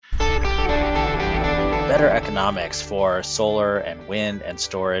better economics for solar and wind and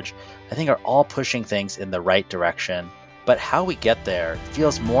storage, I think are all pushing things in the right direction. But how we get there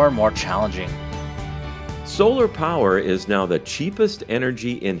feels more and more challenging. Solar power is now the cheapest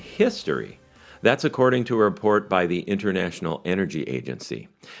energy in history. That's according to a report by the International Energy Agency.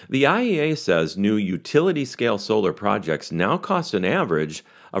 The IEA says new utility-scale solar projects now cost an average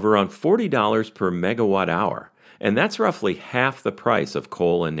of around $40 per megawatt hour, and that's roughly half the price of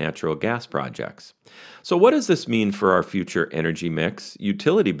coal and natural gas projects. So what does this mean for our future energy mix,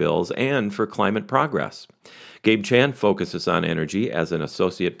 utility bills, and for climate progress? Gabe Chan focuses on energy as an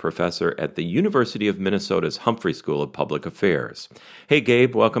associate professor at the University of Minnesota's Humphrey School of Public Affairs. Hey,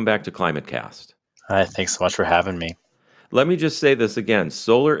 Gabe, welcome back to ClimateCast. Hi, thanks so much for having me. Let me just say this again.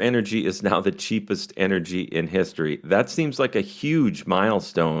 Solar energy is now the cheapest energy in history. That seems like a huge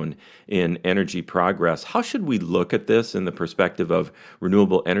milestone in energy progress. How should we look at this in the perspective of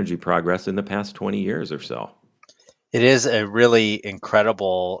renewable energy progress in the past 20 years or so? It is a really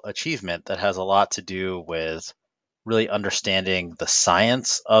incredible achievement that has a lot to do with really understanding the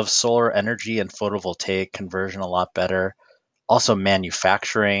science of solar energy and photovoltaic conversion a lot better. Also,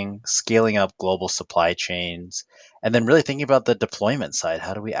 manufacturing, scaling up global supply chains, and then really thinking about the deployment side.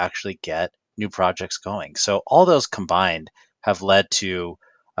 How do we actually get new projects going? So, all those combined have led to,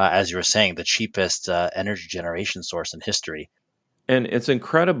 as you were saying, the cheapest energy generation source in history. And it's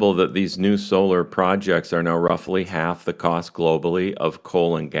incredible that these new solar projects are now roughly half the cost globally of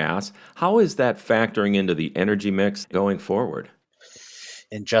coal and gas. How is that factoring into the energy mix going forward?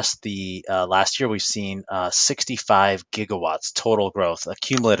 In just the last year, we've seen 65 gigawatts total growth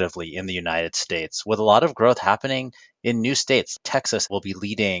cumulatively in the United States, with a lot of growth happening in new states. Texas will be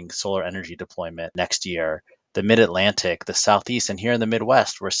leading solar energy deployment next year. The Mid Atlantic, the Southeast, and here in the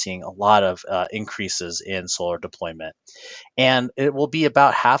Midwest, we're seeing a lot of increases in solar deployment. And it will be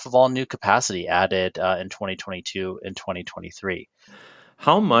about half of all new capacity added in 2022 and 2023.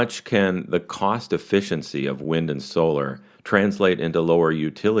 How much can the cost efficiency of wind and solar translate into lower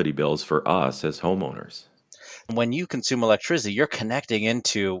utility bills for us as homeowners? When you consume electricity, you're connecting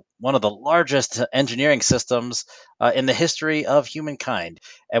into one of the largest engineering systems in the history of humankind.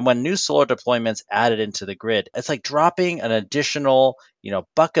 And when new solar deployments added into the grid, it's like dropping an additional,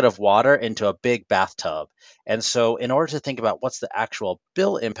 bucket of water into a big bathtub. And so, in order to think about what's the actual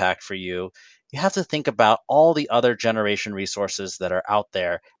bill impact for you, you have to think about all the other generation resources that are out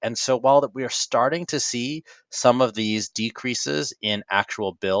there. And so, while that we are starting to see some of these decreases in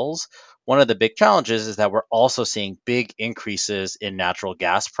actual bills, one of the big challenges is that we're also seeing big increases in natural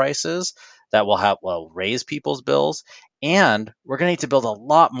gas prices that will raise people's bills. And we're going to need to build a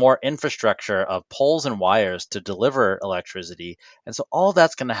lot more infrastructure of poles and wires to deliver electricity. And so all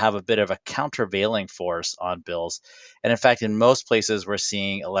that's going to have a bit of a countervailing force on bills. And in fact, in most places, we're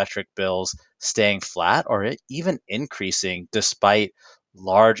seeing electric bills staying flat or even increasing despite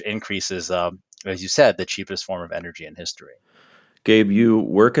large increases, as you said, the cheapest form of energy in history. Gabe, you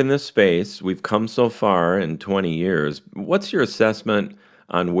work in this space. We've come so far in 20 years. What's your assessment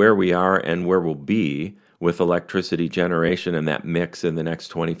on where we are and where we'll be with electricity generation and that mix in the next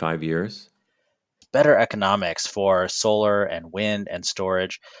 25 years? Better economics for solar and wind and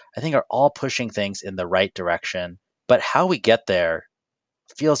storage, I think are all pushing things in the right direction. But how we get there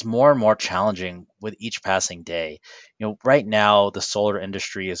feels more and more challenging with each passing day. Right now, the solar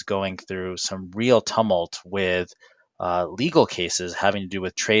industry is going through some real tumult with legal cases having to do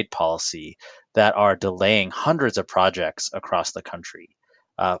with trade policy that are delaying hundreds of projects across the country.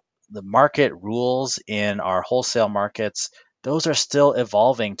 The market rules in our wholesale markets, those are still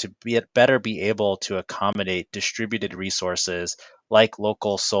evolving to better be able to accommodate distributed resources like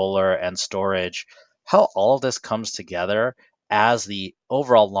local solar and storage. How all of this comes together as the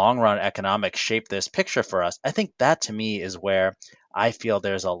overall long run economics shape this picture for us, I think that to me is where I feel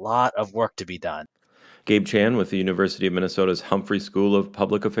there's a lot of work to be done. Gabe Chan with the University of Minnesota's Humphrey School of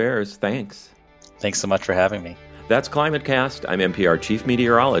Public Affairs. Thanks. Thanks so much for having me. That's ClimateCast. I'm NPR Chief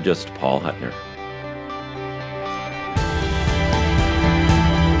Meteorologist Paul Huttner.